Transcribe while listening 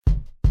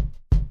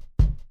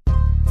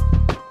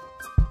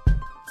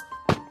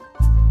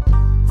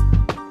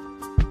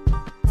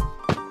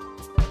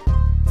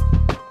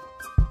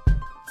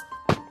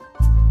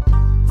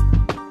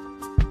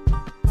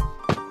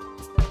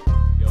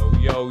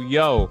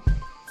Yo,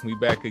 we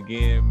back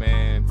again,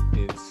 man.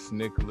 It's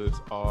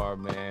Nicholas R,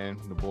 man.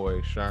 The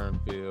boy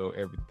Shermville,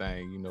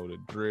 everything. You know the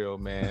drill,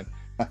 man.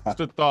 It's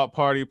the Thought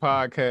Party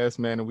podcast,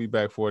 man, and we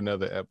back for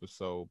another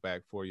episode.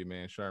 Back for you,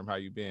 man. Sherm, how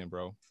you been,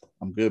 bro?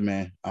 I'm good,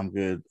 man. I'm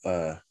good.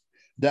 I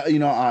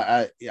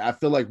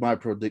feel like my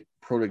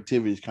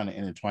productivity is kind of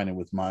intertwining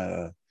with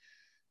my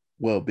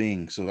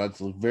well-being, so that's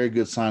a very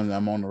good sign that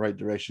I'm on the right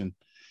direction.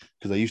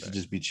 Because I used to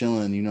just be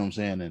chilling, you know what I'm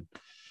saying? And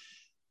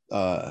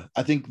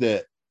I think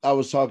that I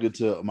was talking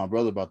to my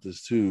brother about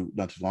this too,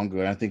 not too long ago.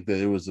 And I think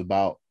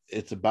that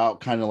it's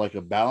about kind of like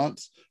a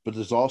balance, but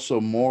there's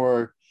also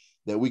more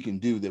that we can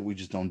do that we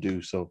just don't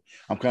do. So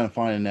I'm kind of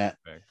finding that,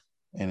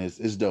 and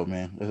it's dope,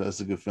 man.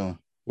 That's a good feeling.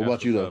 What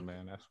about you, though,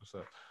 man? That's what's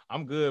up.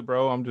 I'm good,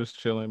 bro. I'm just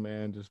chilling,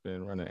 man. Just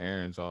been running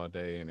errands all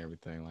day and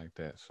everything like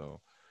that. So,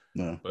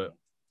 no, but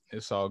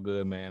it's all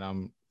good, man.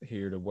 I'm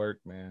here to work,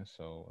 man.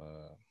 So,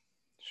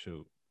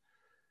 shoot.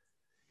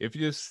 If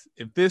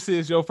this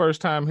is your first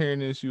time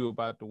hearing this, you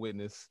about to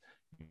witness.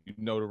 You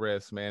know the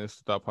rest, man. It's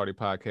the Thought Party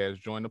podcast.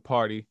 Join the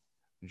party.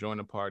 Join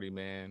the party,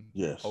 man.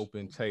 Yes.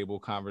 Open table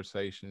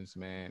conversations,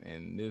 man.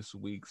 And this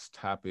week's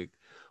topic,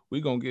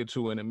 we're going to get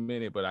to in a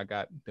minute, but I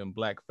got them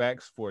black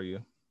facts for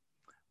you.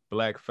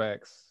 Black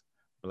facts,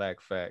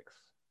 black facts,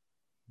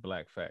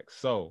 black facts.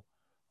 So,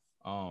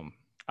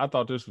 I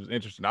thought this was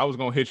interesting. I was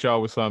going to hit y'all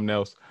with something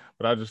else,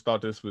 but I just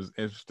thought this was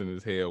interesting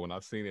as hell. When I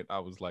seen it, I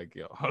was like,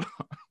 yo, hold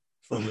on.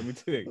 So let me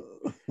tell you.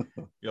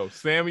 Yo,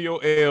 Samuel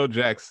L.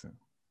 Jackson.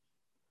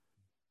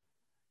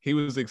 He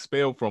was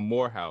expelled from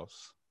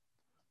Morehouse,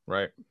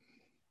 right?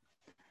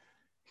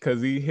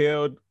 Because he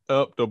held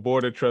up the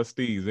board of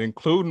trustees,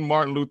 including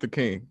Martin Luther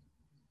King.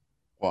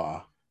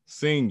 Wow.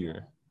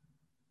 Senior.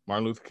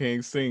 Martin Luther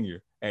King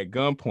Sr. at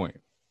gunpoint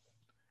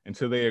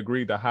until they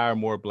agreed to hire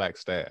more black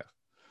staff.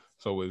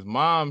 So his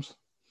mom's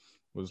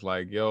was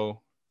like, yo,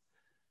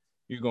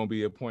 you're going to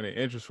be appointed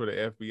interest for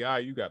the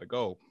FBI. You got to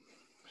go.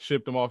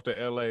 Shipped him off to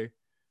LA.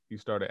 He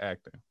started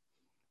acting.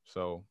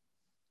 So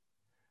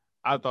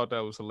I thought that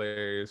was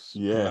hilarious.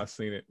 Yeah. When I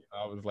seen it,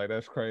 I was like,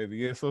 that's crazy.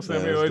 Yeah, so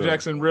Samuel L.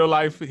 Jackson, real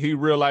life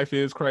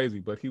is crazy,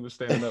 but he was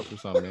standing up for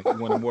something. Man.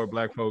 He wanted more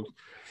black folks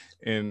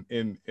in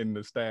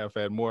the staff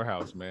at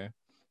Morehouse, man.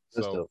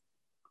 That's so dope.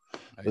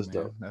 That's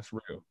dope. That's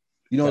real.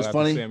 You know what's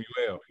funny?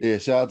 Samuel. Yeah,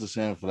 shout out to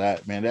Sam for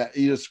that, man.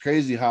 It's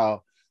crazy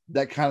how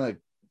that kind of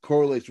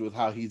correlates with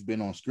how he's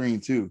been on screen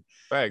too.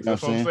 Facts.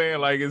 That's what I'm saying.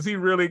 Like, is he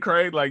really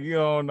crazy? Like, you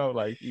don't know.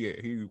 Like, yeah,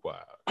 he's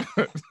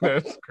wild.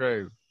 That's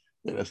crazy.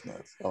 Yeah, that's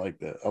nuts. I like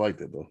that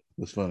though.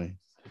 That's funny.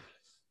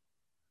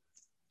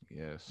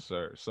 Yes,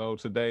 sir. So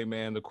today,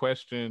 man, the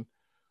question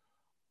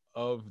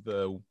of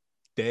the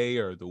day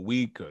or the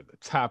week or the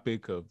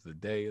topic of the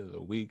day or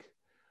the week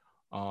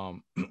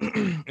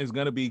is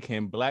gonna be,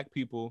 can black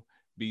people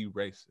be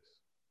racist?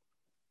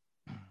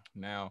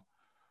 Now,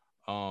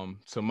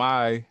 to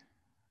my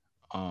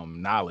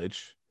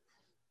knowledge,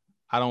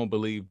 I don't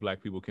believe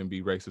black people can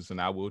be racist,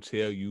 and I will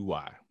tell you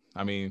why.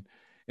 I mean,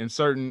 in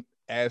certain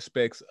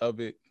aspects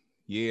of it,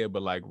 yeah,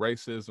 but like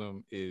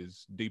racism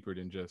is deeper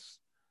than just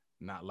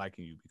not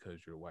liking you because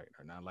you're white,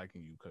 or not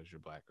liking you because you're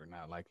black, or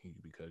not liking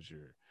you because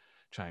you're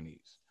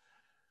Chinese.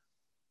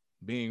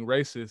 Being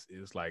racist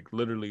is like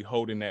literally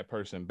holding that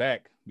person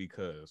back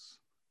because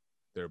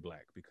they're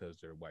black, because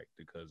they're white,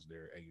 because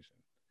they're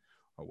Asian,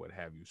 or what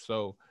have you.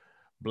 So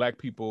black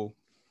people,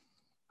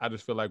 I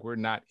just feel like we're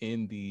not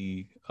in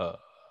the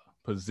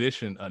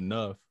position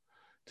enough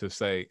to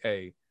say,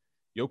 hey,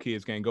 your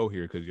kids can't go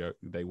here because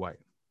they white,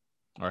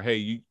 or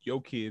hey,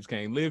 your kids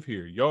can't live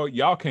here.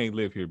 Y'all can't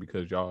live here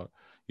because y'all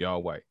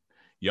white.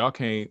 Y'all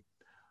can't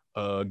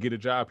get a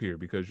job here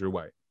because you're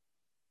white.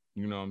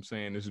 You know what I'm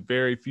saying? There's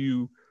very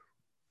few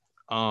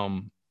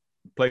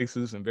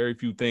places and very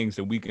few things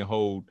that we can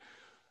hold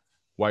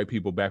white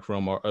people back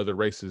from, or other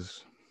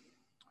races.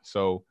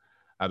 So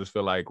I just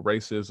feel like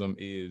racism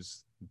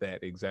is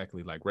that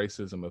exactly. Like,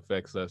 racism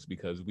affects us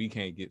because we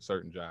can't get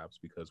certain jobs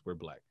because we're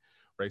black.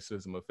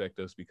 Racism affects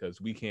us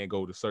because we can't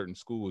go to certain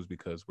schools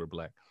because we're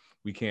black.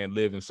 We can't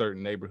live in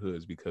certain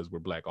neighborhoods because we're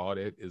black. All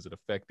that is it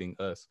affecting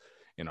us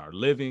in our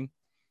living,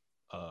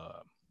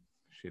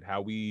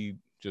 how we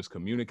just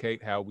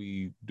communicate, how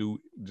we do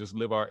just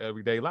live our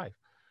everyday life.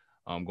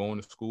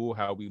 Going to school,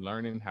 how we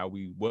learning,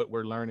 what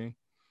we're learning,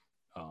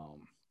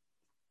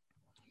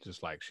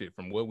 just like shit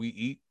from what we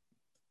eat,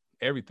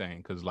 everything.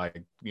 Because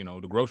like, you know,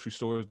 the grocery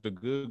stores, the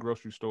good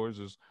grocery stores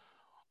is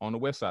on the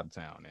west side of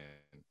town,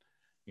 and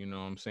you know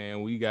what I'm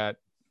saying, we got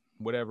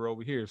whatever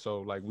over here.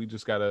 So like, we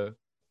just gotta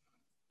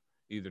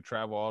either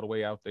travel all the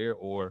way out there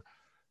or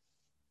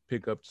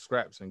pick up the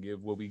scraps and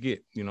give what we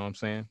get. You know what I'm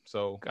saying?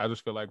 So I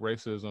just feel like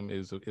racism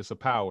it's a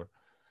power,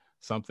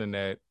 something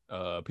that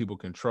people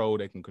control.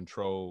 They can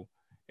control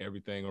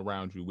everything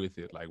around you with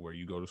it, like where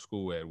you go to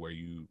school at, where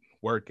you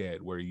work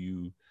at, where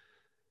you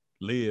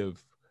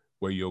live,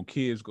 where your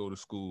kids go to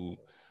school,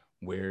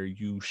 where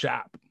you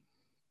shop,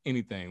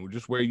 anything,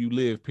 just where you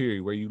live,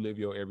 period, where you live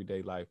your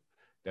everyday life.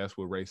 That's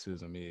what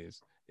racism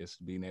is. It's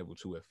being able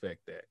to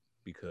affect that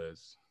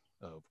because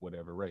of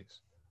whatever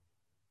race.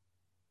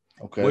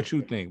 Okay. What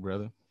you think,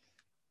 brother?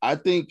 I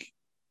think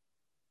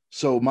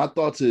so. My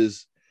thoughts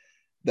is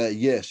that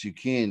yes, you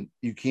can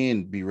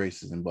be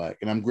racist and black,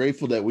 and I'm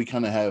grateful that we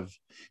kind of have,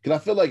 because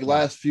I feel like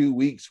last few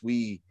weeks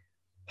we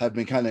have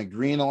been kind of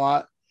agreeing a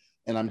lot,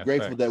 and I'm That's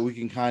grateful facts. that we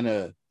can kind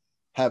of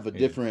have a Yeah.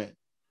 different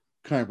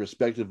kind of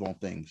perspective on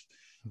things.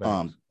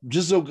 Facts.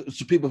 Just so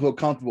people feel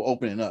comfortable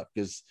opening up,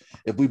 because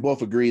if we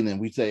both agree and then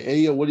we say, hey,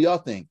 yo, what do y'all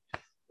think?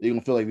 They're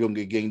gonna feel like we're gonna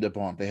get ganged up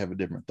on if they have a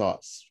different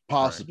thoughts.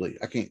 Possibly.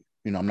 Right. I can't,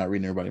 I'm not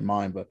reading everybody's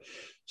mind, but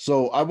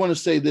so I want to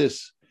say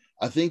this.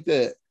 I think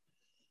that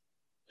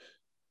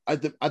I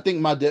think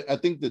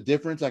the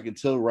difference I can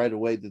tell right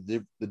away,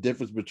 the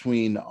difference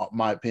between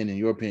my opinion and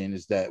your opinion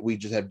is that we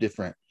just have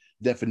different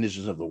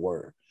definitions of the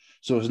word.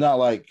 So it's not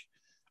like,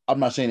 I'm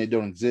not saying they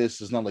don't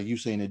exist. It's not like you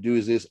saying they do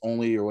exist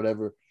only or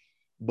whatever,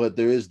 but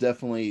there is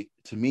definitely,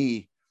 to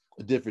me,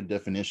 a different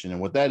definition.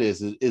 And what that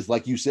is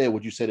like you said,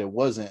 what you said it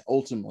wasn't,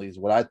 ultimately is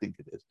what I think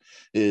it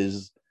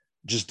is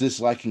just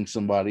disliking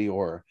somebody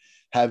or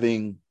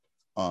having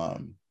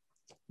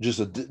just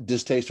a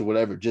distaste or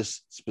whatever,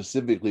 just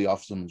specifically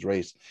off someone's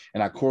race.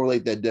 And I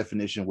correlate that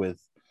definition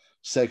with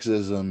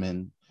sexism,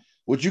 and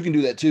which you can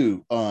do that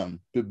too,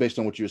 based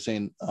on what you were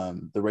saying.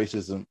 The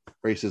racism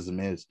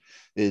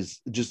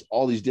is just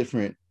all these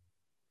different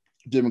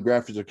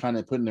demographics are kind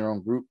of put in their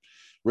own group.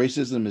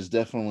 Racism is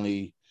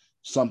definitely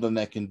something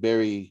that can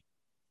very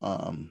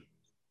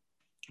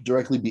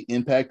directly be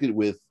impacted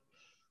with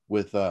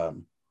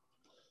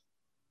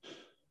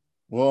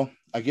well,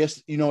 I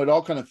guess, it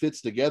all kind of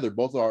fits together.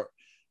 Both our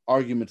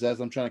arguments,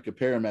 as I'm trying to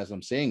compare them, as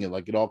I'm saying it,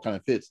 like it all kind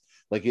of fits.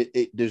 Like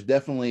there's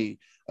definitely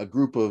a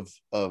group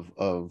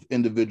of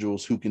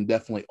individuals who can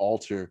definitely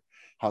alter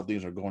how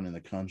things are going in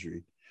the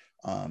country.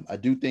 I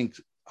do think,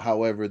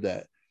 however,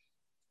 that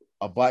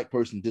a black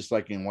person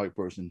disliking a white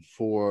person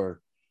for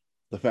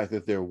the fact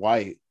that they're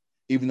white,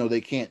 even though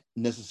they can't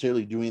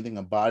necessarily do anything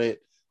about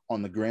it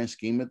on the grand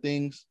scheme of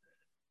things,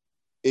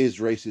 is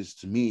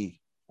racist to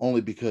me,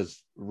 only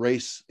because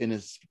race in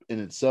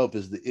itself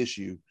is the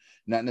issue,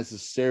 not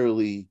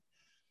necessarily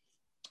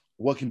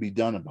what can be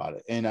done about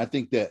it. And I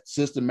think that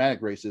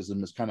systematic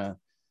racism is kind of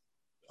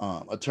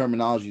a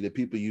terminology that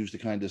people use to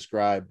kind of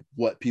describe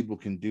what people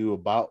can do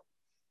about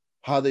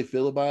how they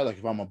feel about it. Like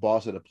if I'm a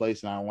boss at a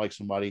place and I don't like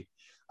somebody,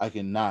 I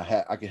can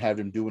have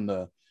them doing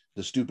the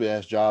stupid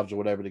ass jobs or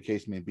whatever the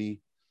case may be.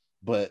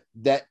 But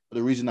the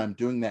reason I'm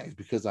doing that is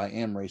because I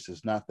am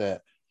racist, not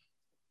that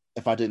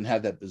if I didn't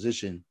have that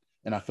position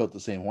and I felt the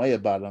same way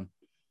about them,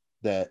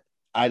 that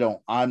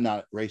I'm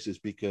not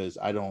racist because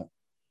I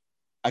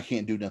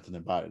can't do nothing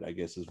about it, I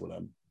guess is what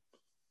I'm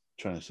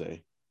trying to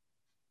say.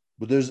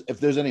 But if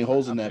there's any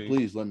holes in that,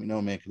 please let me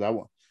know, man.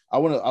 Cause I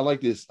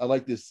like this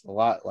a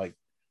lot. Like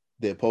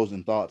the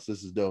opposing thoughts.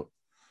 This is dope.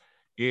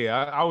 Yeah,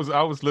 I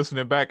was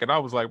listening back and I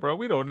was like, bro,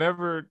 we ain't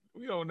never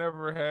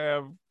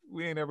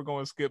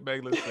going to skip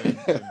Bayless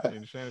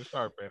and Shannon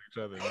Sharp at each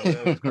other.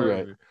 Man. That's crazy.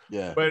 Right.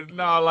 Yeah. But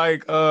no,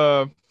 like,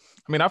 I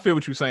mean, I feel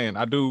what you're saying.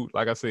 I do.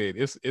 Like I said,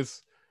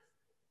 it's,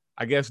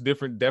 I guess,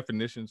 different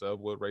definitions of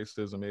what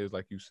racism is.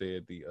 Like you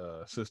said, the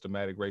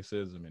systematic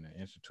racism and the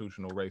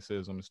institutional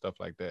racism and stuff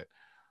like that.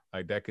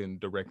 Like that can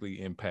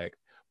directly impact,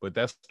 but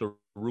that's the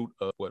root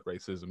of what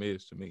racism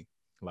is to me.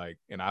 Like,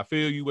 and I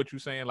feel you what you're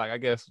saying. Like, I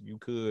guess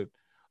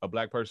a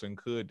black person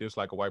could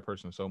dislike a white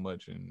person so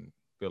much and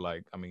feel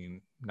like, I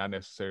mean, not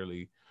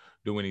necessarily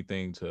do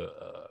anything to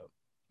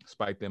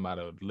spite them out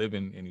of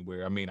living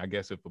anywhere. I mean, I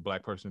guess if a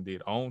black person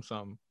did own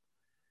something,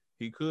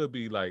 he could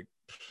be like,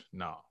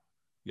 nah,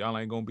 y'all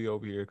ain't gonna be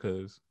over here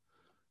because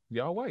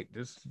y'all white.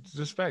 This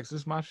just facts.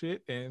 This is my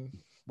shit and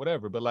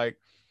whatever. But like,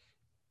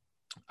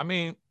 I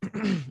mean,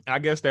 I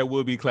guess that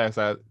would be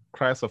classified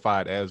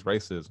as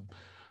racism.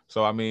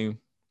 So I mean,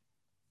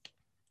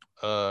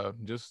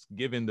 just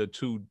given the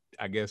two,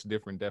 I guess,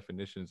 different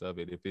definitions of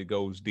it, if it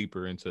goes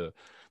deeper into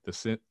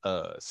the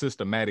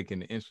systematic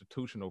and the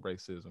institutional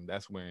racism,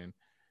 that's when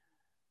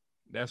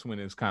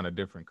it's kind of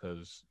different,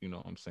 because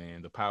what I'm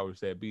saying, the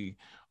powers that be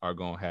are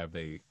gonna have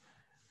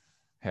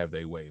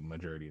their way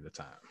majority of the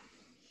time.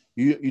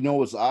 You know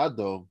what's odd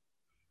though,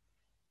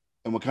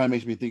 and what kind of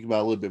makes me think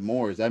about it a little bit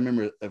more, is I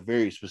remember a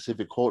very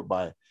specific quote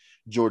by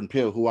Jordan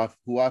Peele, who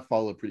I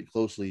follow pretty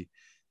closely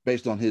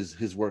based on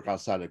his work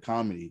outside of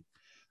comedy,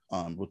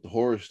 with the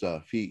horror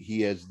stuff.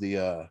 He has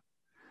the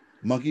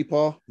Monkey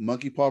Paw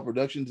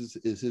Productions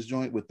is his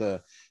joint with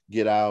the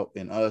Get Out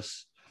and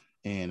Us,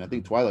 and I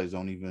think Twilight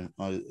Zone even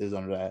is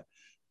under that.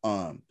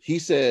 He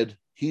said,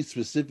 he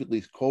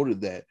specifically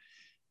quoted that,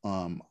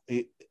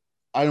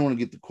 I don't want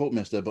to get the quote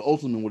messed up, but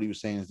ultimately what he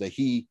was saying is that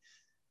he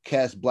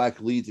cast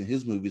black leads in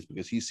his movies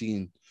because he's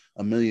seen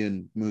a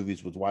million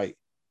movies with white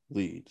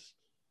leads.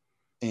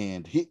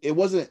 And he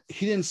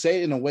didn't say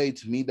it in a way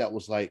to me that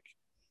was like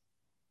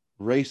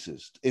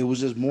racist. It was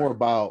just more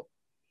about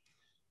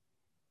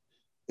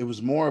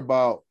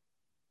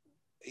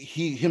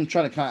him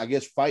trying to kind of, I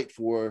guess, fight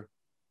for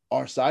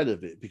our side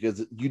of it,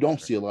 because you don't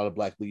see a lot of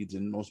black leads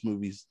in most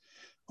movies.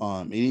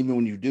 And even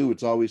when you do,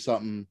 it's always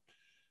some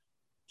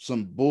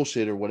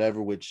bullshit or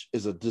whatever, which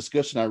is a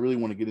discussion I really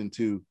want to get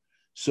into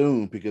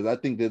soon, because I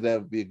think that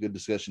would be a good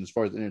discussion as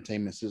far as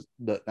entertainment,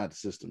 not the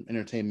system,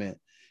 entertainment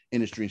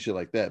industry and shit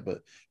like that.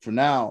 But for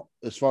now,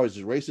 as far as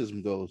the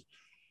racism goes,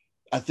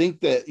 I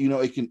think that, you know,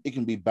 it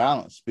can be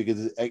balanced,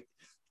 because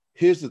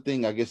here's the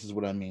thing, I guess is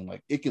what I mean.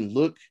 Like, it can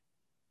look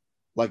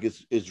like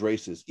it's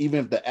racist, even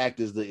if the act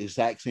is the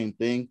exact same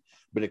thing,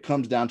 but it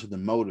comes down to the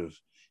motive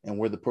and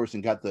where the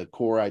person got the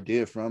core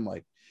idea from.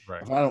 Like,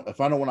 Right.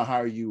 if I don't want to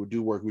hire you or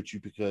do work with you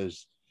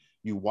because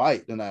you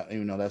white, then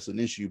that's an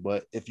issue.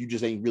 But if you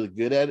just ain't really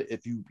good at it,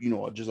 if you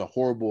know, just a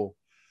horrible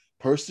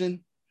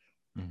person,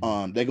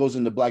 that goes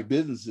into black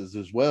businesses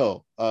as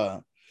well.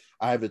 I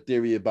have a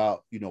theory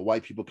about, you know,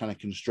 white people kind of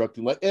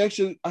constructing, like,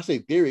 actually, I say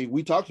theory,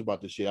 we talked about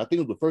this shit. I think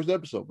it was the first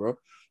episode, bro.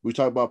 We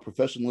talked about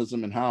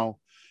professionalism and how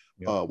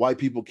white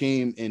people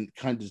came and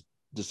kind of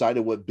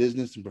decided what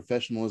business and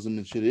professionalism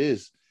and shit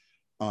is.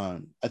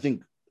 I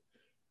think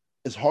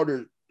it's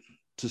harder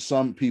to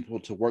some people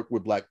to work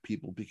with black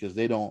people because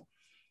they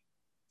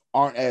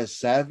aren't as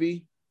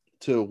savvy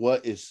to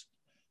what is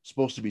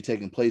supposed to be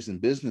taking place in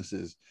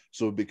businesses.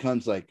 So it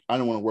becomes like, I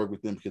don't want to work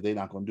with them because they're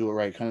not going to do it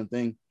right, kind of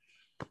thing.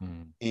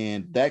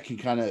 And that can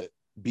kind of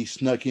be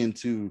snuck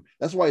into.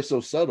 That's why it's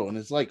so subtle, and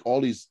it's like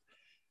all these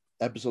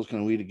episodes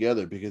kind of weave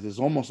together, because it's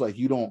almost like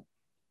you don't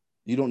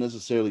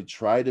necessarily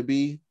try to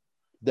be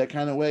that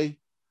kind of way,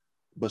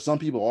 but some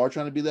people are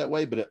trying to be that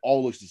way, but it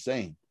all looks the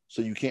same,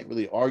 so you can't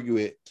really argue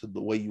it to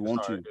the way you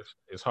want to.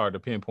 It's hard to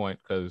pinpoint,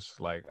 because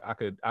like I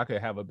could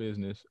have a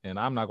business, and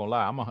I'm not gonna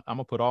lie, I'm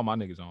gonna put all my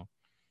niggas on.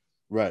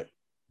 Right.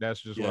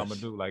 That's just what I'm gonna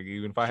do. Like,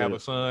 even if I have a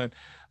son,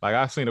 like,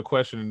 I seen a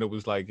question and it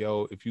was like,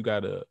 yo, if you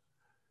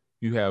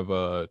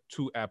have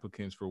 2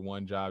 applicants for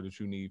one job that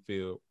you need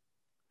filled,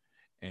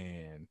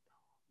 and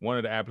one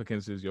of the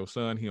applicants is your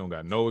son. He don't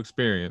got no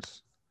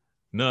experience,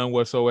 none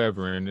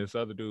whatsoever, and this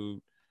other dude,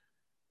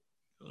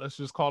 let's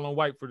just call him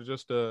white for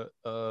just the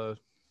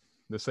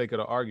sake of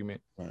the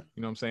argument. Right.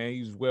 You know what I'm saying?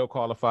 He's well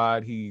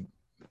qualified. He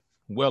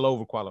well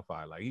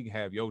overqualified. Like, he can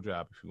have your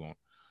job if you want.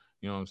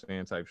 You know what I'm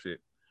saying? Type shit.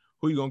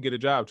 Who you gonna get a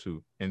job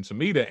to? And to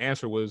me, the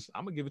answer was,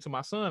 I'm gonna give it to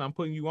my son. I'm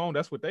putting you on.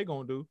 That's what they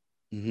gonna do.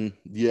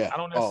 Yeah. I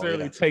don't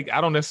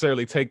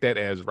necessarily take that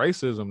as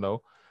racism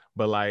though,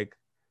 but like,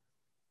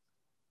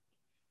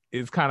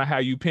 it's kind of how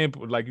you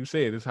pinpoint, like you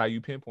said, it's how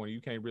you pinpoint. You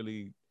can't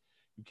really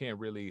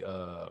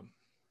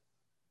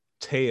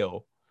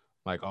tell,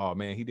 like, oh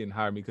man, he didn't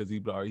hire me because he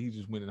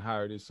just went and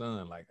hired his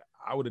son. Like,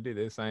 I would have did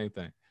that same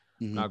thing.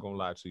 I'm not gonna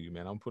lie to you,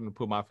 man. I'm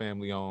put my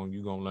family on.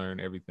 You gonna learn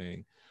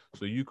everything,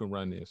 so you can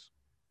run this.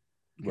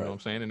 You know what I'm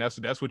saying? And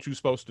that's what you're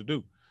supposed to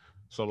do.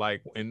 So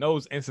like, in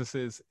those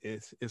instances,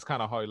 it's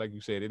kind of hard. Like you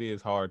said, it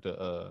is hard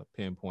to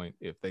pinpoint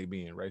if they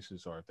being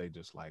racist or if they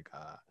just like,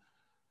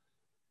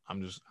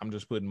 I'm just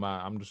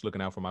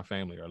looking out for my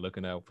family, or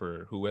looking out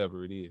for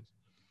whoever it is.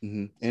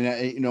 And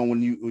you know,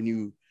 when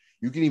you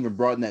can even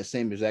broaden that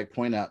same exact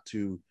point out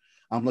to,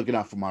 I'm looking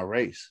out for my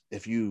race.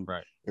 If you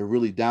are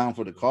really down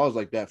for the cause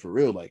like that, for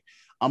real, like,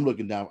 I'm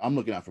looking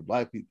out for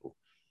black people,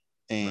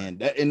 and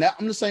that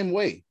I'm the same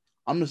way.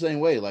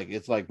 Like,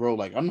 it's like, bro,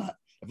 like, I'm not,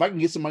 if I can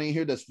get somebody in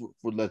here that's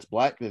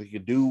black, that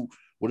can do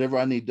whatever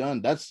I need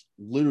done, that's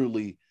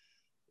literally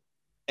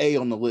A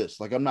on the list.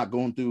 Like, I'm not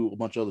going through a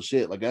bunch of other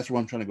shit. Like, that's where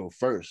I'm trying to go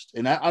first.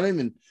 And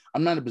I'm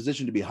not in a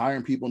position to be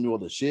hiring people and do all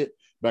this shit,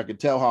 but I can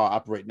tell how I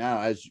operate now.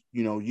 As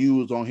you know, you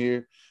was on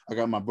here. I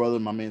got my brother,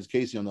 my man's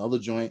Casey on the other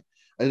joint.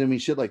 I mean,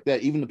 shit like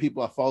that. Even the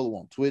people I follow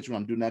on Twitch, when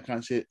I'm doing that kind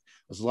of shit,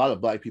 there's a lot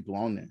of black people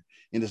on there.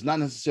 And it's not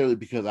necessarily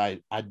because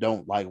I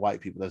don't like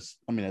white people. That's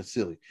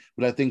silly.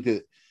 But I think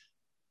that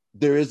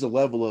there is a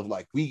level of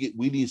like, we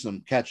need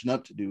some catching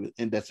up to do,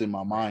 and that's in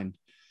my mind.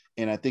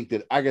 And I think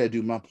that I got to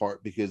do my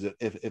part, because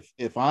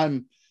if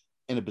I'm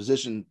in a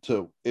position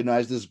to, you know,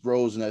 as this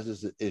grows and as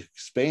this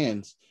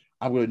expands,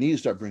 I'm going to need to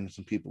start bringing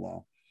some people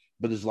on.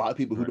 But there's a lot of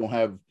people who don't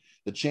have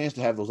the chance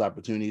to have those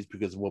opportunities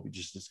because of what we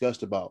just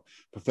discussed about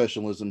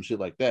professionalism, shit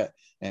like that,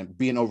 and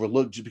being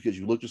overlooked just because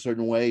you looked a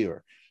certain way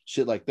or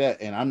shit like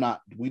that. And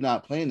we're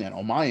not playing that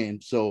on my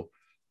end. So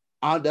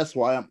that's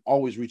why I'm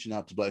always reaching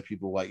out to black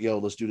people, like, yo,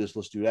 let's do this,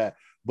 let's do that.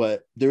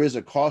 But there is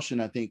a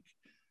caution, I think,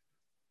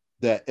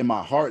 that in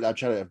my heart, I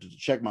try to have to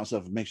check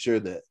myself and make sure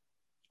that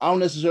I don't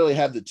necessarily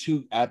have the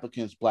 2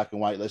 applicants, black and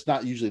white. That's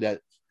not usually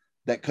that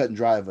cut and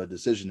dry of a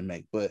decision to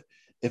make. But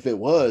if it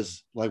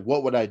was, like,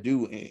 what would I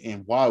do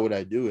and why would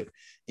I do it?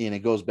 And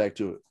it goes back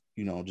to,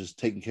 you know, just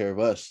taking care of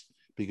us,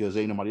 because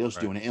ain't nobody else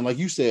doing it. And like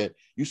you said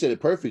it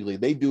perfectly.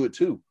 They do it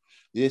too.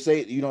 They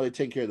say, you know, they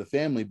take care of the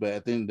family, but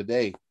at the end of the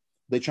day,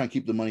 they try and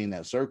keep the money in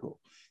that circle.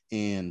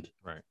 And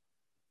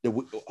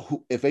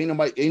if ain't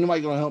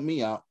nobody gonna help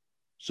me out,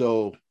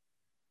 so,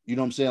 you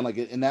know what I'm saying? Like,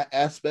 in that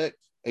aspect,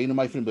 ain't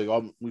nobody finna be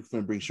like, oh, we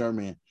finna bring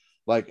Sherman.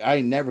 Like, I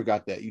ain't never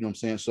got that, you know what I'm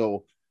saying?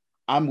 So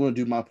I'm going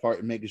to do my part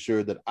in making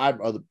sure that I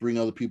bring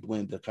other people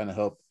in to kind of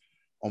help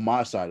on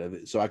my side of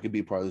it, so I could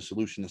be part of the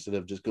solution instead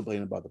of just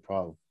complaining about the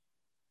problem.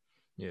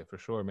 Yeah, for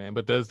sure, man.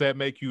 But does that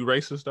make you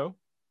racist though?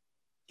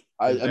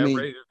 I mean,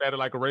 is that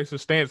like a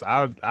racist stance?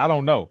 I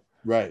don't know.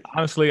 Right.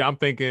 Honestly, I'm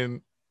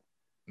thinking,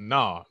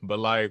 nah, but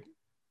like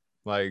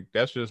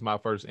that's just my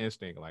first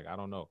instinct. Like, I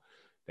don't know.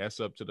 that's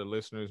up to the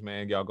listeners,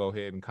 man. Y'all go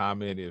ahead and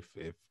comment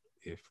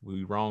if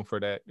we wrong for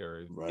that,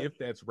 or Right. if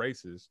that's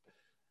racist,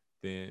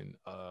 then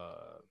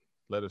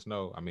let us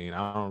know. I mean,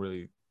 I don't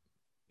really,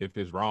 if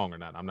it's wrong or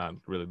not, I'm not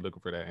really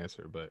looking for that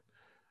answer, but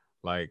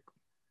like,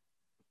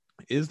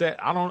 is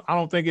that, I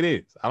don't think it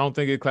is. I don't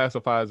think it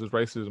classifies as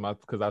racism,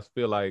 because I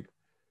feel like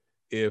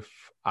if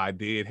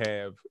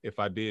if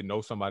I did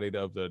know somebody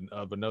of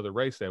another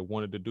race that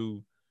wanted to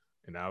do,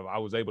 and I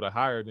was able to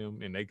hire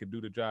them and they could do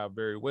the job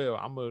very well,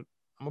 I'm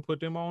gonna put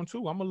them on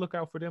too. I'm gonna look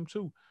out for them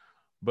too.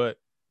 But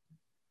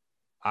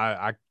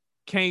I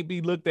can't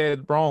be looked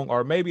at wrong,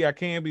 or maybe I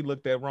can be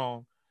looked at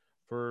wrong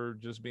for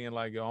just being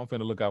like, yo, I'm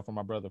finna look out for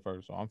my brother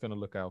first, or I'm finna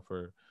look out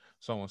for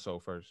so and so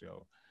first,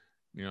 yo.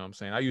 You know what I'm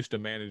saying? I used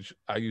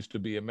to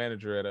be a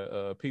manager at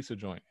a pizza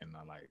joint, and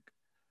I like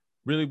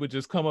really would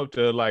just come up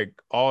to like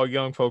all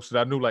young folks that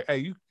I knew, like,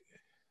 hey,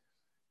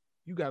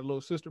 you got a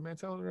little sister, man.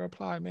 Tell her to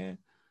apply, man.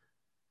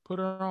 Put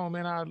her on,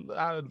 man.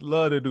 I'd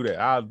love to do that.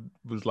 I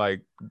was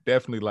like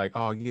definitely like,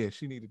 oh yeah,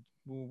 she needed.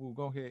 We'll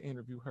go ahead and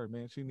interview her,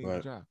 man. She need a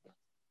Right. job.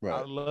 I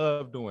Right.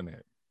 love doing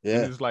that.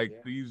 And Yeah. it's like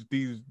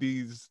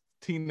these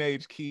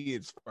teenage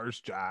kids'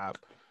 first job.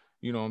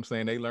 You know what I'm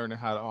saying? They learning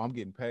how to, oh, I'm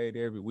getting paid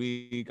every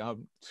week.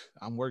 I'm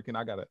working.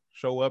 I gotta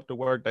show up to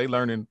work. They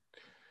learning,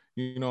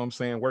 you know what I'm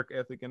saying, work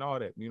ethic and all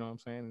that. You know what I'm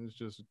saying? And it's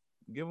just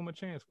give them a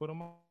chance, put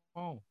them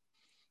on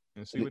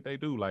and see what they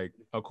do. Like,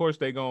 of course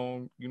they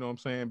gon', you know what I'm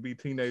saying, be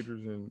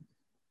teenagers and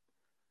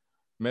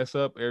mess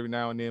up every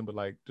now and then, but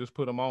like just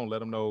put them on, let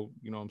them know,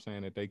 you know what I'm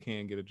saying, that they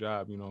can get a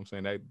job. You know what I'm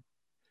saying? That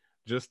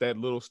just that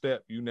little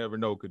step, you never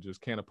know, could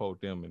just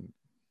catapult them, and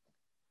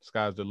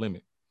sky's the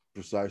limit.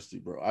 Precisely,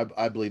 bro.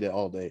 I believe that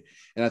all day.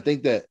 And I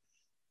think that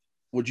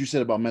what you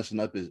said about messing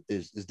up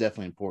is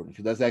definitely important,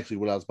 because that's actually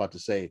what I was about to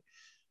say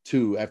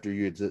too. After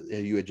you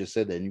had just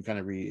said that, and you kind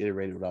of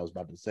reiterated what I was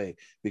about to say,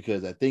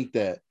 because I think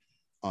that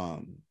I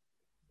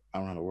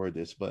don't know how to word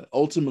this, but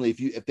ultimately,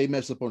 if they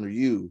mess up under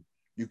you,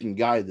 you can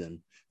guide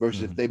them.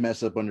 Versus if they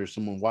mess up under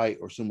someone white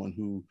or someone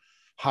who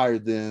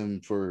hired them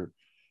for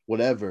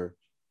whatever,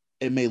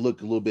 it may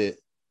look a little bit,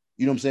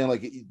 you know what I'm saying?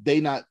 Like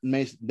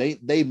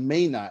they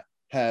may not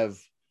have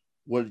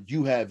what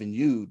you have in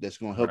you that's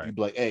going to help you Right.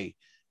 be like, hey,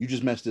 you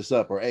just messed this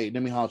up, or hey,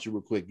 let me holler at you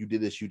real quick. You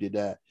did this, you did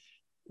that.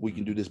 We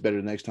can do this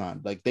better next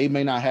time. Like they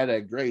may not have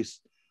that grace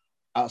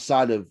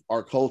outside of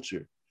our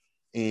culture.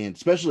 And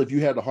especially if you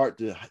had the heart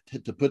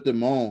to put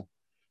them on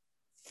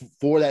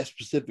for that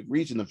specific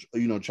reason of,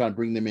 you know, trying to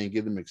bring them in and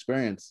give them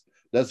experience,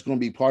 that's going to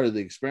be part of the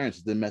experience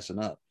is them messing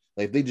up.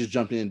 Like if they just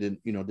jumped in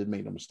and didn't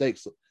make no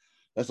mistakes,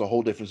 that's a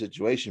whole different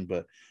situation.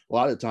 But a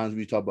lot of times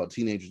we talk about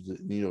teenagers,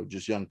 you know,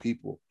 just young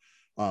people,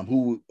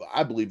 who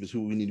I believe is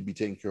who we need to be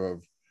taking care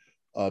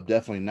of,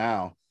 definitely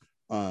now.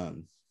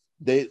 Um,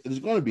 there's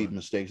going to be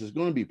mistakes, there's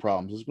going to be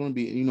problems, there's going to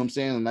be, you know what I'm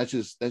saying, and that's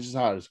just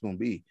how it's going to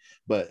be.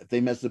 But if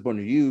they mess up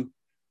under you,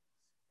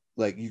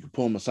 like you can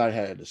pull them aside,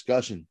 have a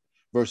discussion,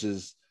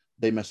 versus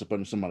they mess up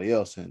under somebody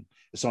else and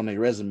it's on their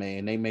resume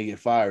and they may get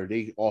fired.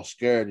 They all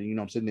scared, and you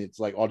know what I'm saying, it's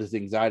like all this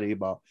anxiety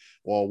about,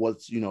 well,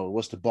 what's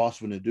the boss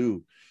going to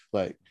do?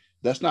 Like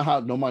that's not how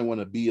nobody want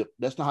to be.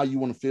 That's not how you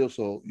want to feel.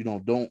 So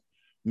don't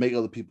make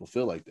other people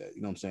feel like that.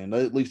 You know what I'm saying?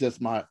 At least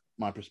that's my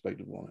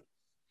perspective on it.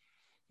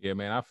 Yeah,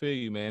 man, I feel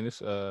you, man.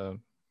 It's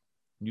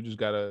you just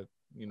gotta,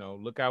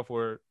 look out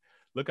for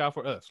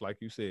us,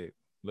 like you said.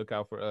 Look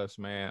out for us,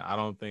 man. I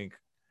don't think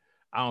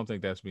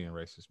that's being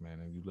racist, man.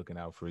 And you looking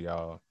out for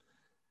y'all,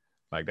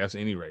 like that's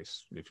any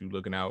race. If you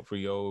looking out for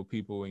your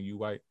people and you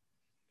white,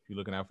 if you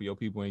looking out for your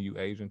people and you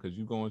Asian, because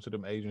you go into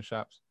them Asian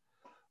shops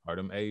or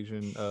them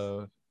Asian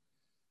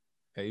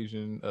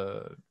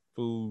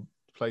food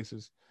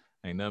places,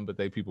 ain't nothing but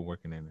they people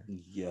working in there.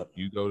 Yep.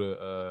 You go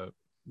to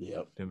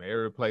Yep. them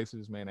Arab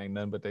places, man, ain't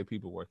nothing but they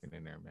people working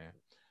in there, man.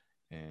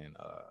 And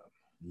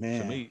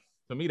to Man.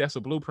 me, that's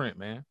a blueprint,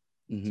 man.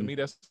 To Mm-hmm. me,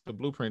 that's the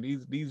blueprint.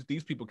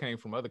 These people came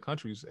from other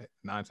countries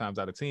 9 times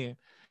out of 10,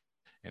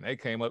 and they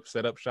came up,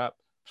 set up shop.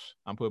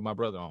 I'm putting my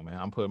brother on, man.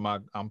 I'm putting my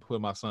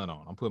son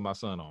on. I'm putting my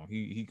son on.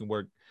 He can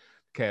work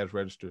cash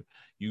register,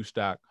 you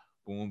stock,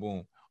 boom,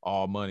 boom,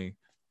 all money.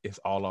 It's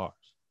all ours.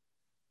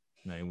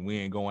 Man, we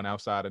ain't going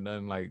outside of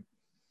nothing. Like,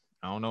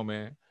 I don't know,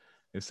 man.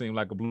 It seemed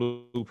like a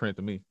blueprint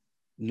to me.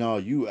 No,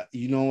 you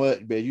know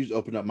what, man, you just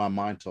opened up my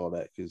mind to all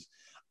that, because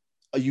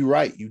you're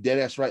right. You dead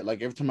ass right.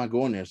 Like every time I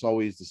go in there, it's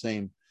always the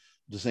same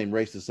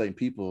race, the same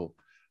people,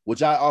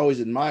 which I always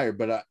admire.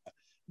 But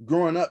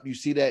growing up, you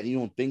see that and you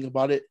don't think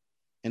about it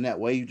in that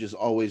way. You just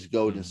always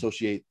go and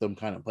associate them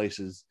kind of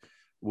places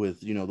with,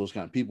 those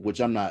kind of people,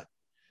 which I'm not.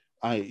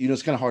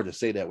 It's kind of hard to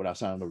say that without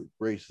sounding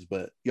racist,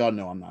 but y'all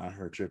know I'm not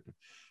her tripping.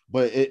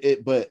 But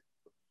but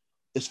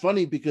it's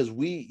funny because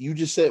you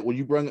just said when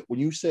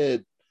you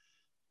said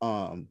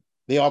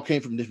they all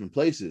came from different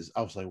places.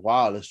 I was like,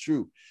 wow, that's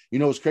true.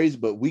 It's crazy,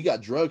 but we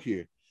got drug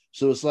here.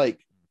 So it's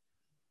like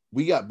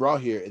we got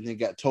brought here and then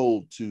got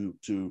told to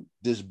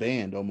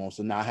disband almost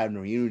and not have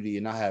no unity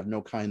and not have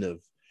no kind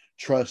of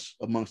trust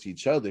amongst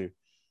each other.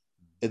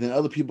 And then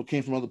other people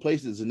came from other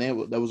places and that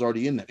was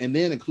already in there. And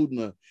then including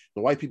the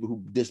white people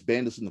who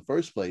disbanded us in the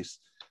first place,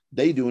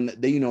 they doing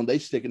they, you know, they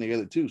sticking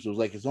together too. So it's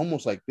like, it's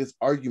almost like this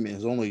argument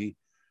is only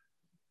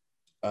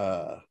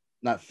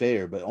not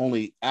fair, but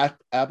only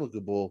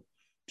applicable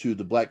to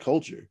the black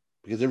culture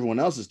because everyone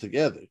else is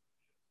together.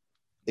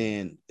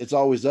 And it's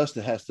always us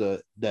that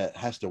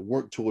has to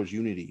work towards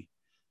unity.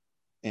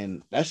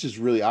 And that's just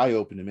really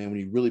eye-opening, man. When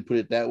you really put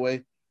it that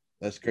way,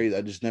 that's crazy.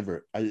 It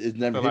never hit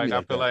me I like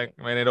feel that. like,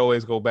 man, it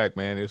always go back,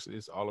 man.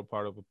 It's all a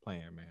part of a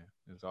plan, man.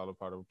 It's all a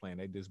part of a plan.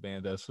 They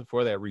disband us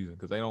for that reason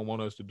because they don't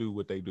want us to do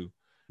what they do.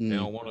 They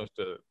don't want us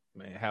to,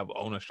 man,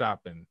 own a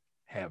shop and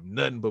have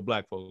nothing but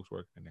black folks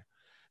working in there,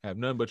 have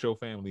nothing but your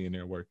family in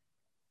there working.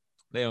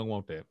 They don't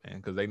want that, man,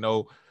 because they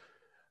know,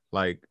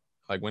 like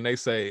when they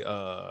say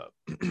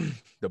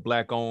the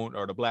black owned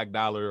or the black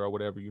dollar or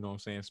whatever, you know what I'm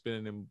saying,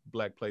 spending in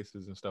black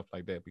places and stuff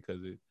like that,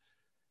 because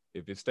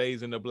if it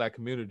stays in the black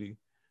community,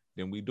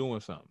 then we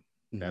doing something.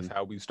 That's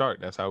how we start.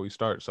 That's how we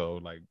start. So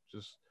like,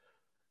 just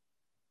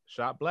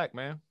shop black,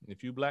 man.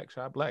 If you black,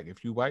 shop black.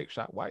 If you white,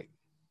 shop white.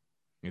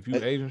 If you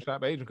Asian,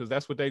 shop Asian, because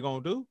that's what they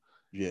gonna do.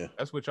 Yeah,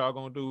 that's what y'all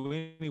gonna do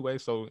anyway.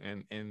 So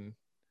and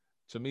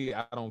to me,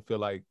 I don't feel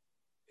like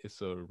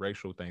it's a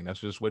racial thing. That's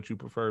just what you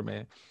prefer,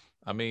 man.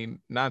 I mean,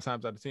 9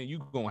 times out of 10,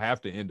 you gonna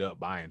have to end up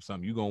buying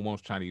something. You gonna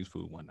want Chinese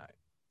food one night.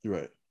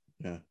 right.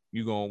 Yeah.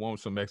 You gonna want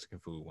some Mexican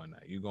food one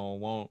night. You gonna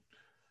want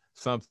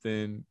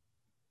something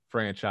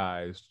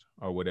franchised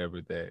or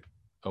whatever that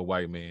a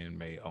white man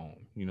may own.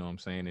 You know what I'm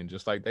saying? And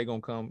just like they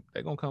gonna come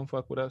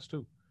fuck with us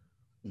too.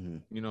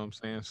 You know what I'm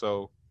saying?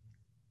 So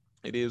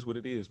it is what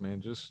it is,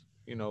 man. Just,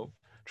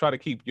 try to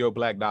keep your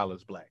black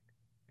dollars black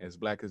as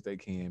they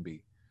can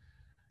be.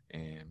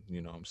 And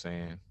you know what I'm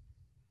saying?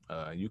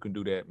 You can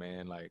do that,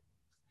 man. Like,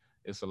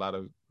 it's a lot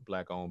of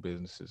black owned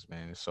businesses,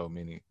 man. There's so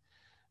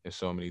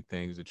many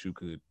things that you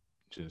could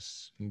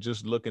just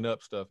looking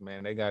up stuff,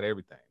 man. They got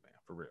everything, man,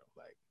 for real.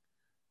 Like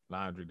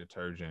laundry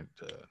detergent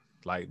to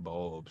light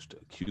bulbs to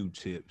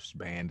Q-tips,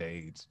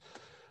 Band-Aids,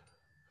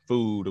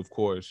 food, of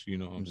course, you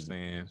know what I'm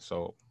saying?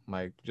 So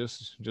like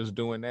just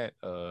doing that,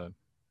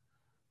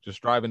 just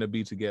striving to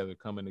be together,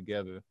 coming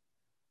together,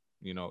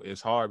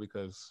 it's hard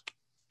because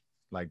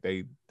like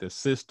the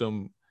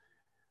system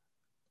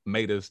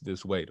made us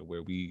this way to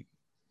where we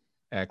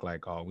act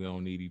like, oh, we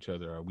don't need each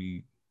other, or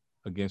we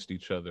against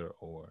each other,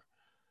 or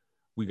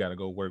we got to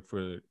go work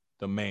for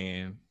the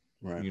man.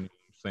 Right. You know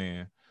what I'm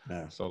saying?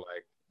 Yeah. So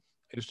like,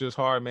 it's just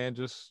hard, man.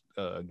 Just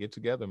get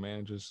together,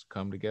 man. Just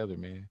come together,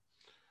 man.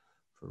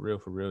 For real,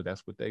 for real.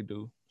 That's what they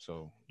do.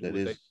 So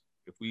if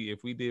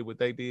we did what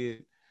they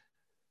did,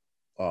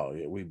 oh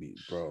yeah, we'd be,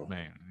 bro.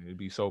 Man, it'd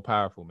be so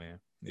powerful, man.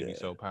 It'd be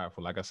so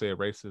powerful. Like I said,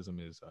 racism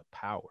is a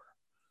power.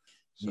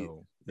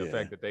 So the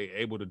fact that they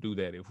able to do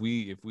that, if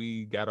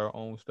we got our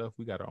own stuff,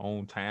 we got our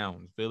own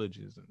towns,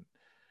 villages, and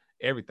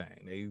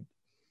everything, they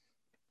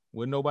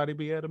wouldn't nobody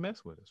be able to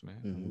mess with us, man.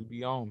 We'd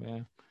be on,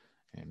 man.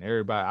 And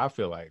everybody, I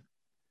feel like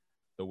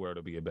the world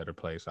will be a better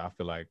place. I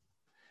feel like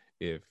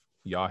if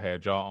y'all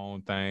had your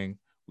own thing,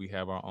 we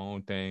have our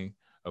own thing.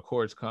 Of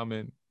course,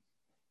 coming,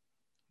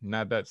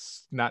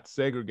 that's not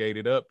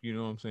segregated up, you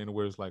know what I'm saying?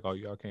 Where it's like, oh,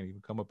 y'all can't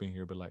even come up in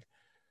here, but like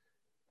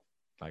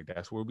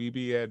that's where we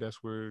be at. That's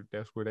where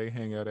they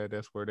hang out at.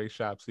 That's where they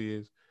shops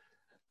is.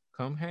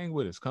 Come hang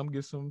with us. Come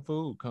get some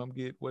food. Come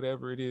get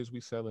whatever it is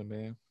we selling,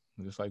 man.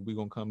 Just like we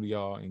gonna come to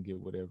y'all and get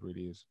whatever it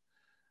is.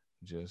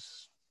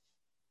 Just,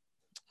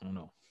 I don't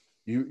know.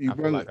 You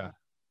bring like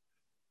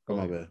go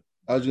my bad.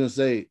 I was gonna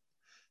say,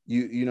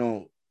 you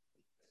know,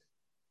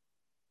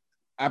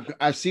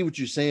 I see what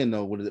you're saying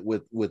though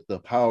with the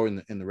power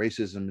and the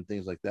racism and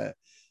things like that.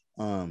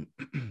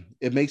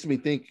 It makes me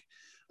think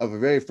of a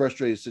very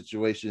frustrating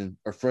situation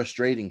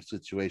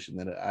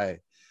that I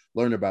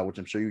learned about, which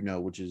I'm sure you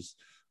know, which is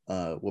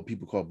what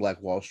people call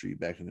Black Wall Street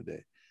back in the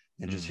day,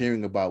 and just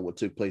hearing about what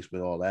took place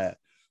with all that.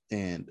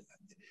 And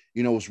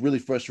what's really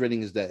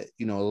frustrating is that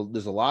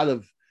there's a lot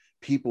of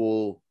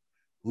people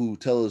who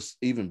tell us,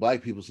 even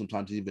Black people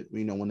sometimes,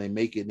 even when they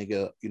make it and they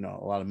get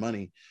a lot of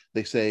money,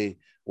 they say,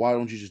 why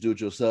don't you just do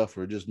it yourself,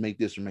 or just make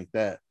this or make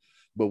that?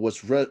 But what's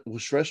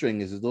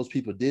frustrating is those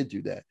people did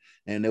do that,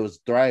 and it was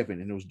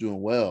thriving and it was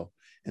doing well,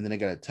 and then they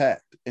got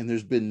attacked, and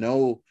there's been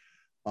no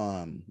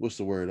what's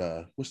the word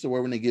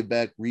when they give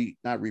back,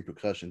 not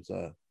repercussions,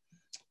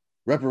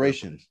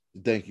 reparations.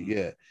 Thank you.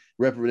 Yeah.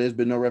 There's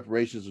been no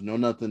reparations or no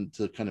nothing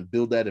to kind of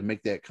build that and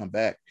make that come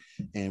back.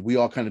 And we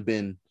all kind of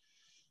been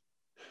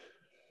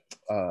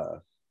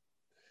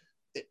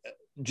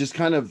just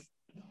kind of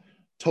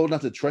told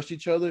not to trust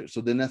each other. So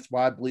then that's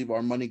why I believe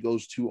our money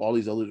goes to all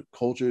these other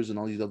cultures and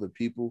all these other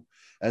people,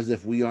 as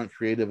if we aren't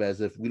creative,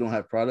 as if we don't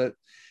have product.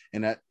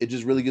 And it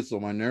just really gets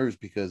on my nerves,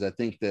 because I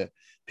think that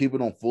people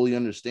don't fully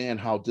understand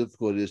how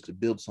difficult it is to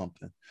build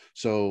something.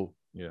 So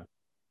yeah,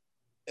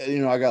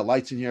 I got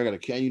lights in here, I got a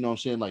can, what I'm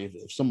saying? Like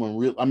if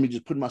someone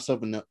just putting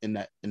myself in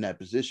that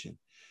position,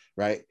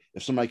 right?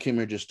 If somebody came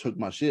here and just took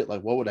my shit,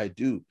 like what would I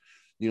do?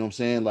 You know what I'm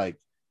saying? Like,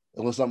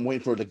 unless I'm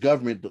waiting for the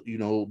government,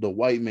 the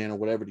white man or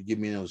whatever, to give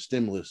me another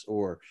stimulus,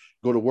 or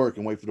go to work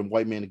and wait for the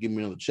white man to give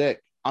me another check,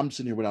 I'm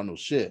sitting here without no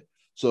shit.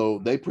 So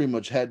they pretty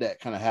much had that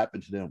kind of happen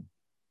to them.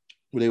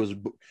 where they was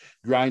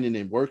grinding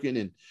and working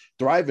and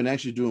thriving,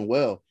 actually doing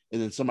well.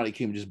 And then somebody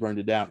came and just burned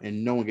it down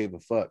and no one gave a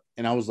fuck.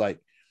 And I was like,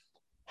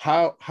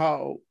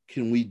 how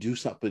can we do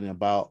something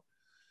about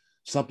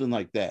something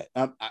like that?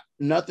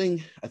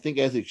 Nothing, I think,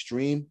 as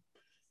extreme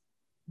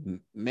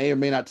may or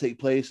may not take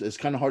place. It's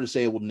kind of hard to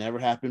say it will never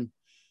happen.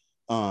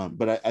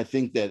 But I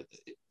think that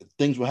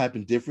things will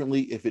happen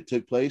differently if it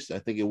took place. I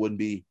think it wouldn't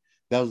be,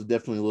 that was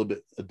definitely a little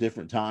bit a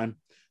different time.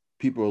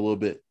 People are a little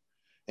bit,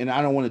 and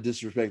I don't want to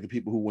disrespect the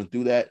people who went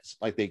through that,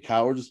 like they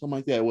cowards or something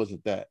like that. It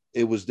wasn't that.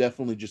 It was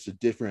definitely just a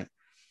different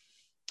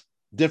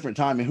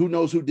time. And who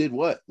knows who did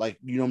what? Like,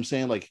 you know what I'm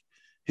saying? Like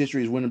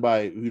history is winning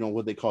by,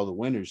 what they call the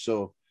winners.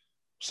 So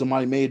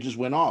somebody may have just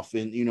went off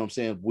and, you know what I'm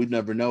saying? We'd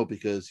never know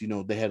because,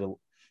 they had to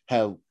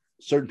have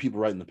certain people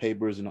writing the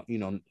papers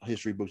and,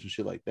 history books and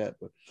shit like that.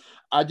 But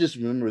I just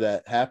remember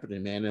that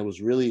happening, man. It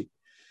was really,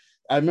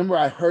 I remember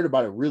I heard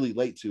about it really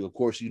late too. Of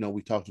course,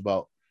 we talked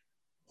about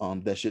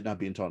that shit not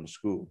being taught in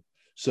school.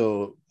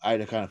 So I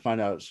had to kind of find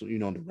out, in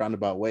the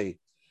roundabout way.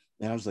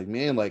 And I was like,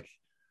 man, like,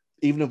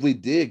 even if we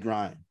did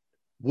grind,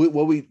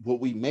 what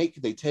we make,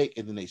 they take,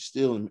 and then they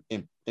steal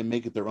and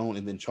make it their own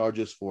and then charge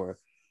us for it.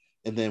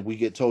 And then we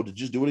get told to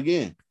just do it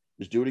again.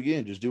 Just do it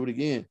again. Just do it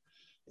again.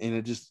 And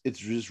it's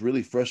just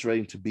really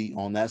frustrating to be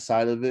on that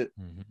side of it.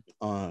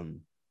 Mm-hmm.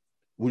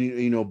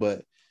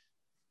 But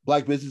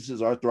Black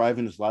businesses are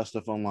thriving. There's a lot of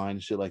stuff online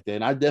and shit like that.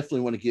 And I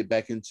definitely want to get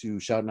back into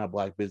shouting out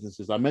Black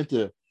businesses. I meant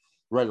to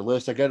write a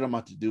list. I got it on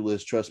my to-do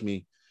list. Trust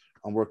me,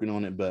 I'm working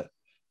on it. But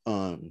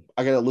I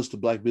got a list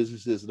of Black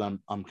businesses that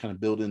I'm kind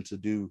of building to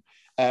do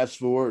ads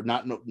for.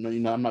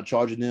 I'm not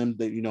charging them.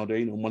 There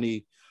ain't no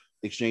money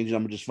exchanging.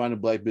 I'm just find a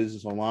Black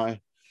business online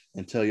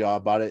and tell y'all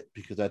about it,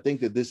 because I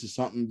think that this is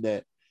something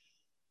that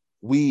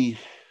we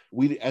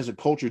as a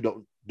culture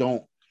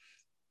don't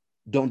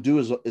do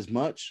as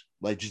much,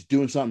 like just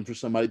doing something for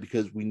somebody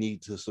because we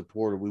need to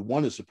support, or we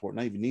want to support,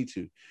 not even need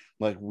to,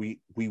 like we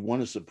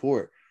want to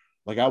support.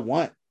 Like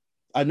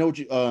I know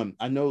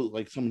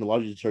like some of the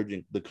laundry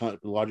detergent, the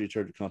laundry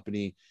detergent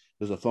company,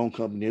 there's a phone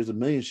company, there's a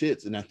million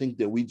shits. And I think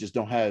that we just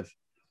don't have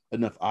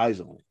enough eyes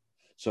on it.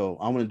 So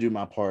I want to do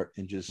my part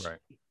and just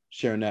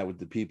sharing that with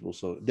the people.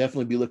 So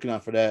definitely be looking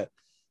out for that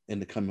in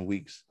the coming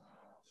weeks.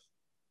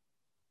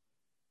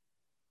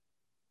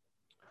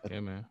 Yeah,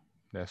 man.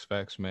 That's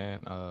facts, man.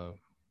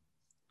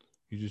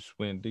 You just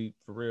went deep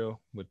for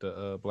real with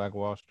the Black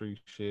Wall Street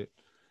shit.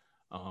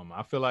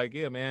 I feel like,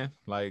 yeah, man,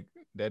 like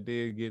that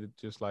did get it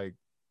just like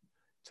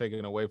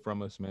taken away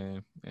from us,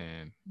 man.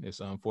 And it's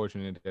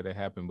unfortunate that it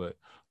happened, but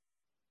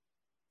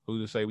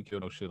who's to say we kill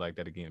no shit like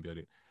that again, build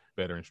it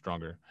better and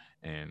stronger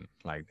and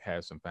like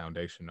have some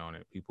foundation on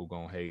it. People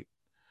gonna hate.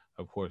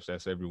 Of course,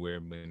 that's everywhere.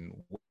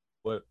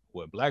 But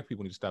what Black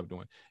people need to stop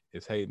doing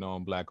is hating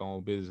on Black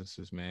owned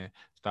businesses, man.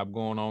 Stop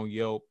going on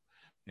Yelp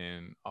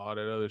and all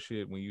that other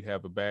shit when you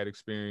have a bad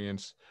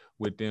experience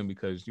with them,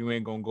 because you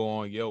ain't gonna go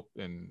on Yelp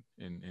and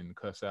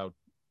cuss out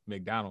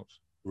McDonald's.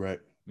 Right.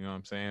 You know what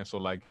I'm saying? So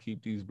like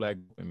keep these Black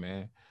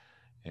man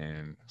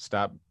and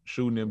stop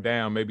shooting them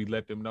down. Maybe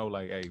let them know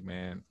like, hey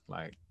man,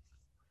 like,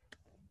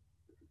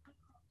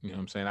 you know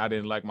what I'm saying? I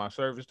didn't like my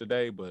service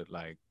today, but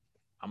like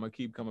I'm gonna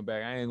keep coming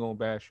back. I ain't gonna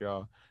bash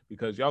y'all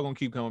because y'all gonna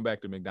keep coming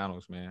back to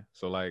McDonald's, man.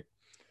 So like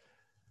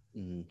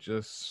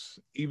just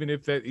even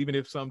if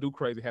something do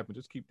crazy happen,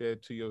 just keep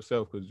that to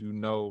yourself, because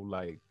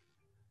like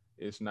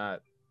it's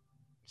not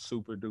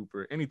super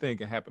duper. Anything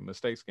can happen.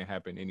 Mistakes can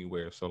happen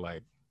anywhere. So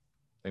like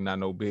they're not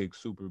no big,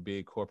 super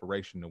big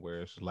corporation to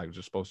where it's like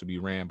just supposed to be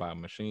ran by a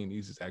machine.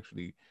 These is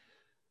actually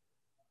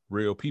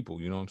real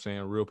people, you know what I'm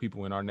saying? Real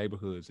people in our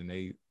neighborhoods, and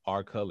they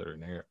are color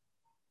and they're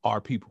our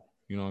people,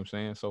 you know what I'm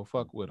saying? So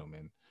fuck with them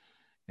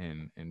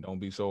and don't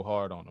be so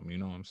hard on them, you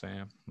know what I'm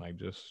saying? Like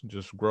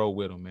just grow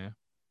with them, man.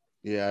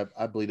 Yeah,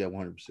 I believe that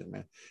 100%,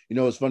 man.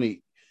 It's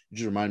funny. You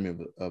just remind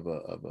me of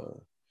a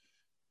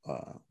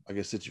I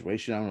guess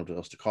situation. I don't know what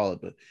else to call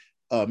it,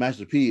 but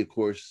Master P, of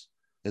course,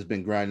 has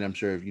been grinding. I'm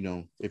sure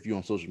if you're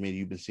on social media,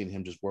 you've been seeing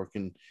him just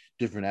working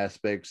different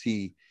aspects.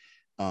 He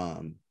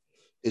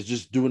is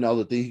just doing all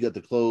the things. He got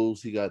the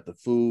clothes, he got the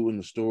food in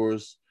the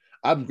stores.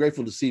 I'm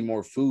grateful to see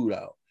more food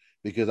out,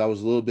 because I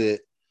was a little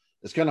bit.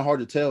 It's kind of hard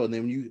to tell. And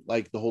then when you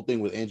like the whole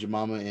thing with Aunt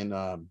Jemima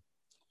and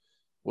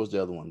what's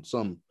the other one?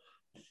 Some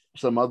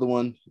other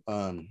one.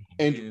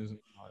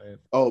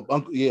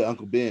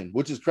 Uncle Ben,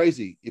 which is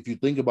crazy. If you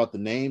think about the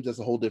names, that's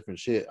a whole different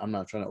shit. I'm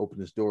not trying to open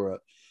this door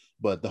up,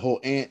 but the whole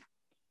aunt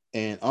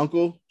and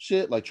uncle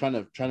shit, like trying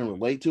to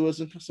relate to us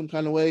in some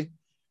kind of way.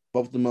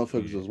 Both the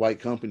motherfuckers was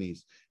white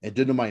companies, and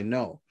didn't nobody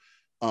know.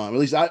 At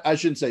least I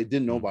shouldn't say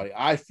didn't nobody.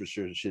 I for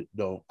sure shit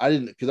know. I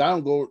didn't, because I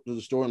don't go to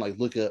the store and like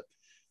look up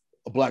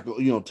a Black,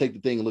 take the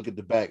thing and look at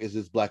the back. Is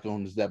this Black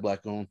owned? Is that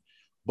Black owned?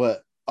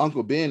 But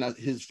Uncle Ben,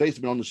 his face has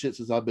been on the shit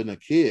since I've been a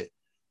kid.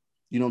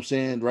 You know what I'm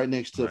saying? Right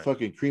next to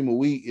fucking Cream of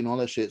Wheat and all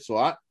that shit. So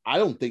I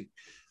think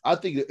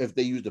if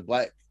they used a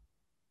Black,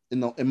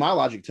 in my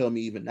logic tell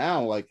me even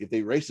now, like if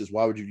they racist,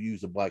 why would you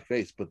use a Black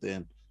face? But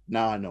then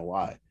now I know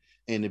why.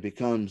 And it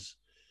becomes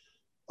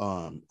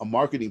a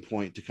marketing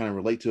point to kind of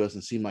relate to us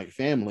and seem like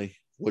family,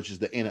 which is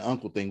the aunt and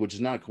uncle thing, which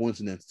is not a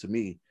coincidence to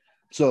me.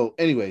 So,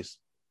 anyways,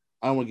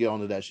 I don't want to get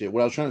onto that shit.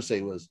 What I was trying to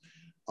say was,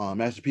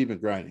 Master P been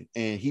grinding,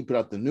 and he put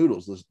out the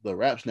noodles, the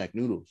Rap Snack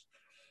noodles,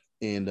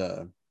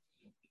 and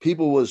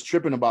people was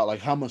tripping about like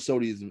how much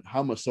sodium's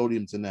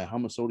in that, how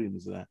much sodium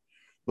is in that.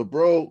 But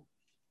bro,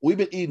 we've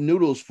been eating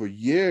noodles for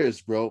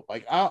years, bro.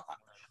 Like I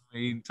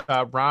eating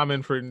top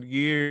ramen for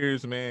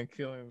years, man,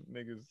 killing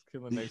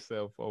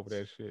themselves over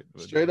that shit.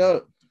 But, straight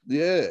up,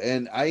 yeah.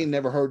 And I ain't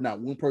never heard not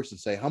one person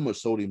say how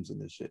much sodium's in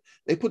this shit.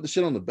 They put the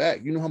shit on the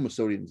back. You know how much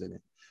sodium's in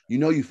it. You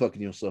know you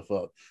fucking yourself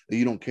up, and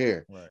you don't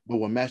care. Right. But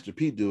when Master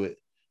P do it,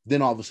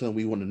 then all of a sudden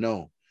we want to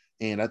know.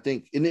 And I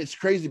think, and it's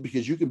crazy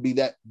because you can be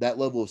that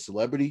level of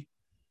celebrity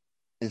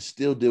and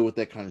still deal with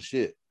that kind of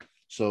shit.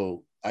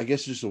 So I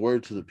guess just a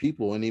word to the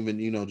people, and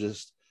even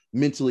just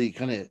mentally,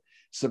 kind of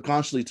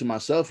subconsciously to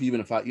myself, even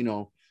if I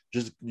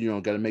just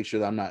got to make sure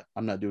that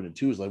I'm not doing it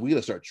too. Is like we got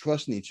to start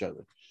trusting each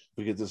other,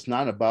 because it's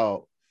not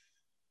about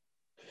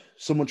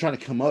someone trying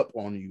to come up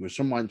on you or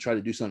someone trying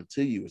to do something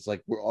to you. It's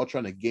like we're all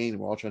trying to gain,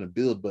 we're all trying to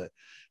build, but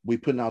we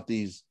putting out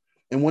these.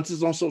 And once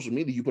it's on social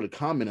media, you put a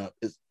comment up,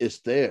 it's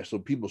there. So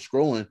people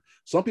scrolling,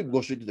 some people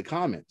go straight to the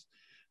comments.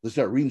 They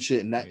start reading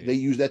shit, and that they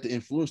use that to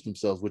influence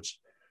themselves, which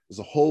is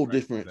a whole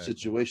different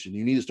situation.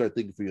 You need to start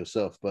thinking for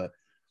yourself, but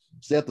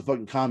stay at the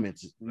fucking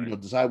comments.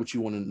 Decide what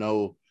you want to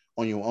know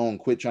on your own.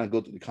 Quit trying to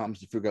go through the comments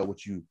to figure out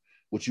what you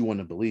want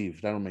to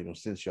believe. That don't make no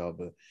sense, y'all.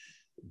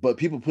 But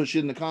people put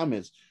shit in the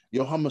comments.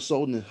 Yo, how much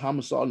salt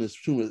is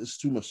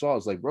too much salt.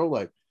 It's like, bro,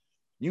 like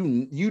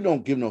you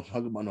don't give no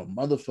fuck about no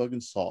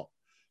motherfucking salt.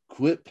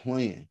 Quit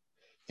playing.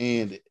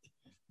 And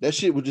that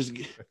shit was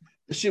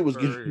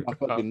getting my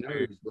fucking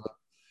nerves, bro.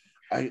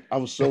 I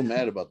was so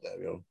mad about that,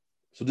 yo.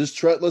 So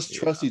just let's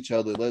trust each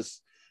other.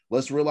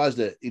 Let's realize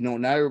that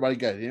not everybody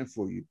got it in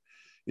for you.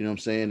 You know what I'm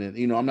saying?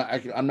 And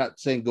I'm not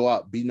saying go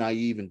out, be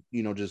naive, and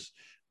just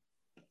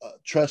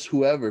trust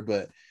whoever,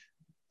 but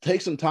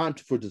take some time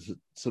for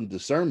some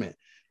discernment.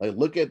 Like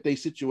look at their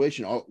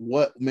situation, or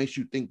what makes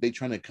you think they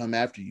trying to come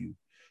after you.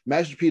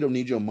 Master P don't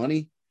need your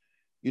money.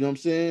 You know what I'm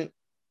saying?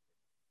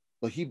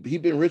 Like he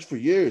been rich for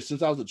years.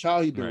 Since I was a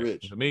child, he been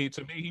rich. To me,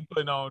 he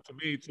putting on to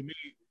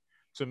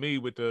me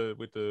with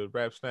the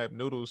Rap Snap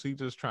noodles, he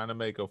just trying to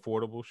make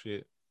affordable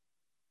shit.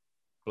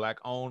 Black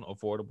owned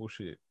affordable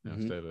shit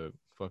instead of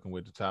fucking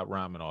with the top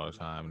ramen all the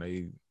time.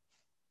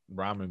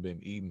 Ramen been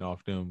eating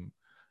off them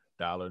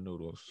dollar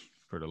noodles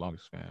for the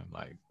longest, man.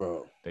 Like,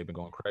 bro, they've been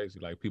going crazy.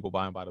 Like people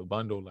buying by the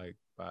bundle. Like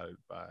by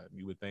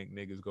you would think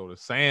niggas go to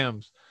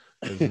Sam's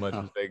as much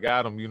as they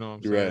got them. You know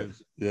what I'm saying?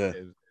 Right.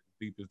 As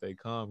deep as they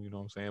come. You know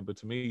what I'm saying? But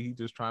to me, he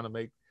just trying to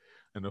make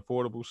an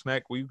affordable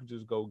snack where you can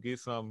just go get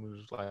something.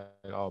 Just like,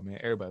 oh man,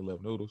 everybody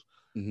love noodles.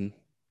 Mm-hmm.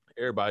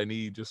 Everybody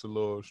need just a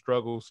little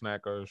struggle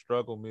snack or a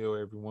struggle meal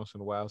every once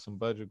in a while, some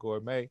budget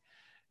gourmet,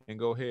 and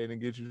go ahead and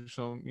get you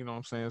some, you know what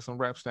I'm saying, some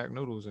Rap Snack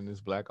noodles, and it's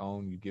black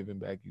owned. You giving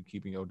back, you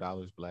keeping your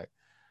dollars black.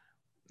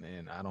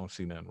 And I don't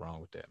see nothing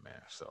wrong with that,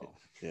 man. So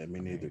yeah, me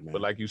neither, man.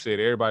 But like you said,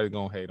 everybody's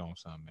gonna hate on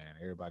something, man.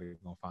 Everybody's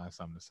gonna find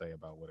something to say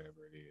about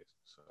whatever it is.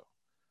 So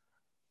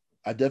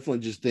I definitely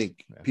just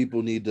think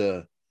people need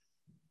to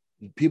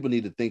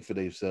think for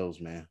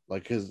themselves, man.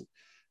 Like, cause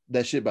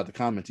that shit about the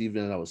comments,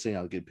 even as I was saying,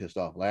 I would get pissed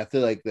off. Like, I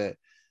feel like that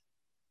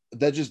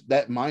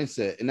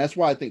mindset, and that's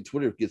why I think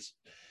Twitter is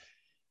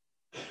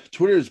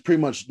pretty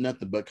much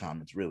nothing but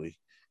comments, really.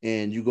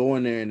 And you go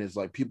in there, and it's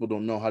like people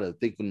don't know how to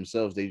think for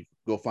themselves. They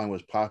go find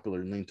what's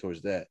popular and lean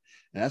towards that,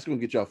 and that's gonna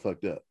get y'all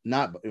fucked up.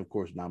 Not, of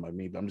course, not by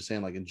me, but I'm just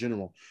saying, like in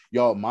general,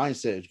 y'all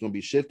mindset is gonna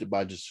be shifted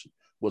by just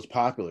what's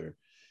popular.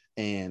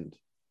 And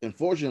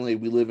unfortunately,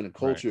 we live in a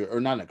culture, or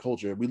not in a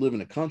culture, we live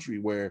in a country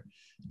where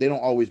they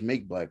don't always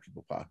make Black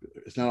people popular.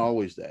 It's not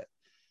always that.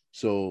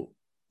 So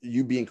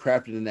you being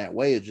crafted in that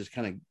way is just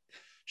kind of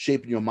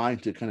shaping your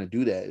mind to kind of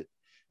do that,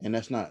 and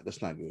that's not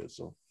good.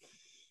 So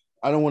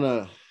I don't want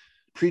to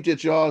preach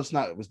at y'all. That's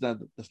not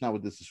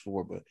what this is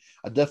for. But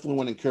I definitely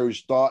want to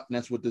encourage thought, and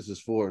that's what this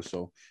is for.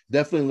 So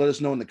definitely let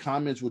us know in the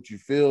comments what you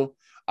feel.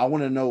 I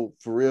want to know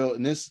for real.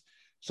 And this,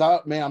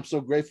 so man, I'm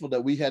so grateful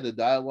that we had a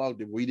dialogue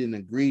that we didn't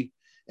agree.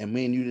 And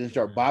me and you didn't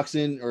start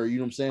boxing, or you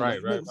know what I'm saying? Right.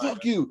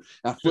 Fuck you.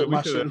 And I flip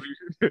my shit.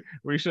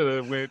 We should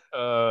have went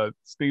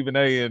Stephen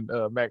A. and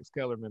Max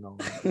Kellerman on.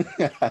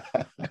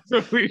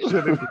 We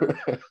should have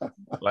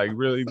like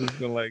really just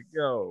been like,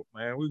 yo,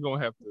 man, we're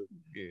gonna have to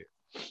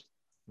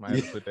might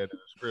have to put that in the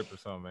script or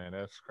something, man.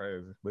 That's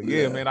crazy. But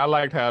yeah, man, I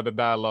liked how the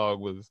dialogue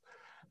was.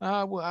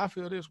 Well, I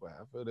feel this way,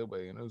 I feel that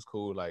way, and it was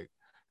cool. Like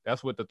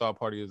that's what the thought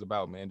party is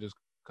about, man. Just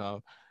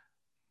come,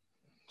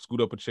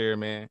 scoot up a chair,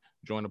 man,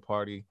 join the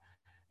party,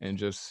 and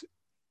just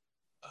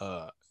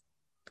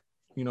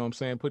you know what I'm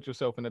saying, put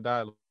yourself in the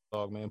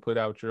dialogue, man. Put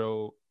out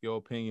your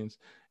opinions,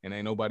 and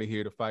ain't nobody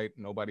here to fight,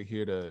 nobody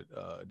here to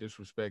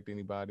disrespect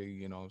anybody.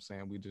 You know what I'm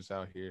saying? We just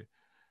out here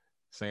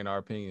saying our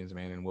opinions,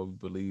 man, and what we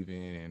believe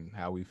in and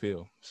how we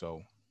feel.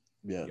 So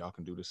y'all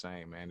can do the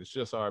same, man. It's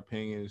just our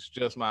opinion. It's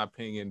just my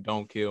opinion.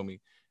 Don't kill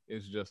me.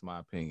 It's just my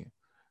opinion.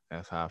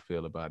 That's how I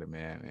feel about it,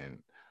 man. And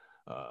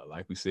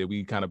like we said,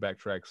 we kind of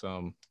backtrack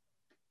some,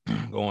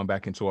 going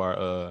back into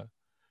our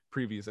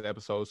previous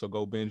episodes, so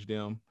go binge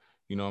them.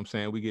 You know what I'm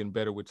saying? We getting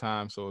better with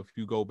time. So if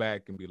you go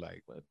back and be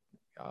like, what,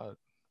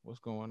 what's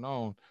going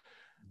on?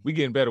 We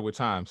getting better with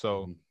time.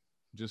 So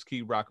just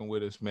keep rocking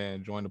with us,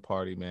 man. Join the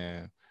party,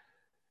 man.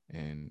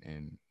 And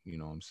you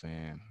know what I'm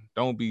saying?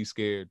 Don't be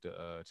scared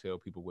to tell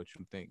people what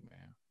you think,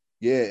 man.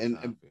 Yeah,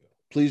 and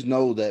please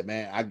know that,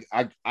 man.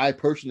 I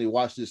personally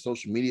watch this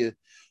social media,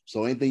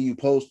 so anything you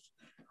post,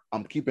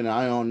 I'm keeping an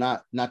eye on,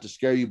 not to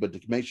scare you, but to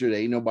make sure that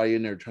ain't nobody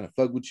in there trying to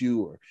fuck with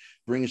you or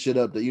bringing shit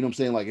up that, you know what I'm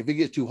saying. Like if it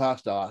gets too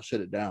hostile, I'll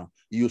shut it down.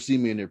 You'll see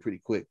me in there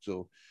pretty quick.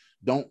 So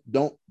don't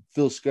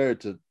feel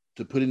scared to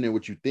put in there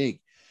what you think.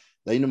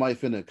 There ain't nobody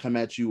finna come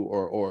at you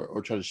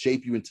or try to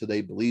shape you into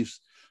their beliefs.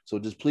 So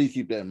just please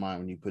keep that in mind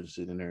when you put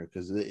shit in there,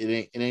 because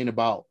it ain't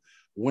about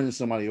winning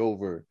somebody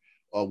over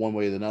one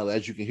way or another.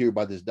 As you can hear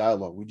by this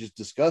dialogue, we're just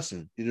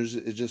discussing.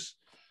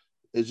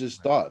 It's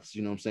just thoughts,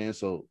 you know what I'm saying?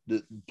 So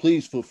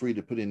please feel free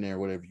to put in there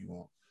whatever you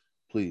want,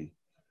 please.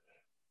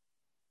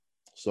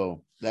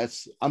 So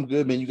I'm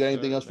good, man. You got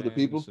anything else for the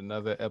people? It's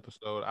another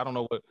episode. I don't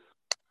know what.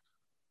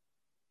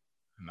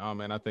 No,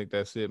 man, I think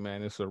that's it,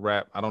 man. It's a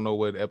wrap. I don't know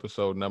what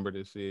episode number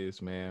this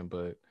is, man,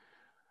 but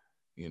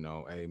you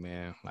know, hey,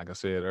 man, like I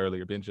said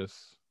earlier, been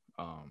just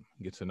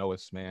get to know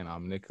us, man.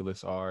 I'm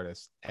Nicholas R.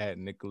 That's at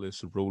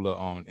Nicholas Ruler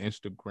on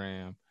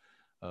Instagram,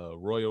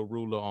 Royal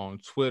Ruler on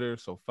Twitter.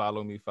 So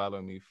follow me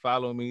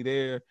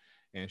there.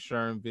 And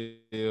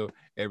Shermville,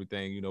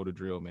 everything, you know the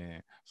drill,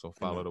 man. So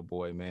follow the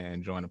boy,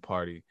 man. Join the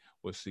party.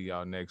 We'll see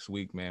y'all next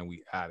week, man.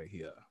 We out of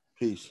here.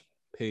 Peace.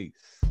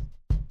 Peace.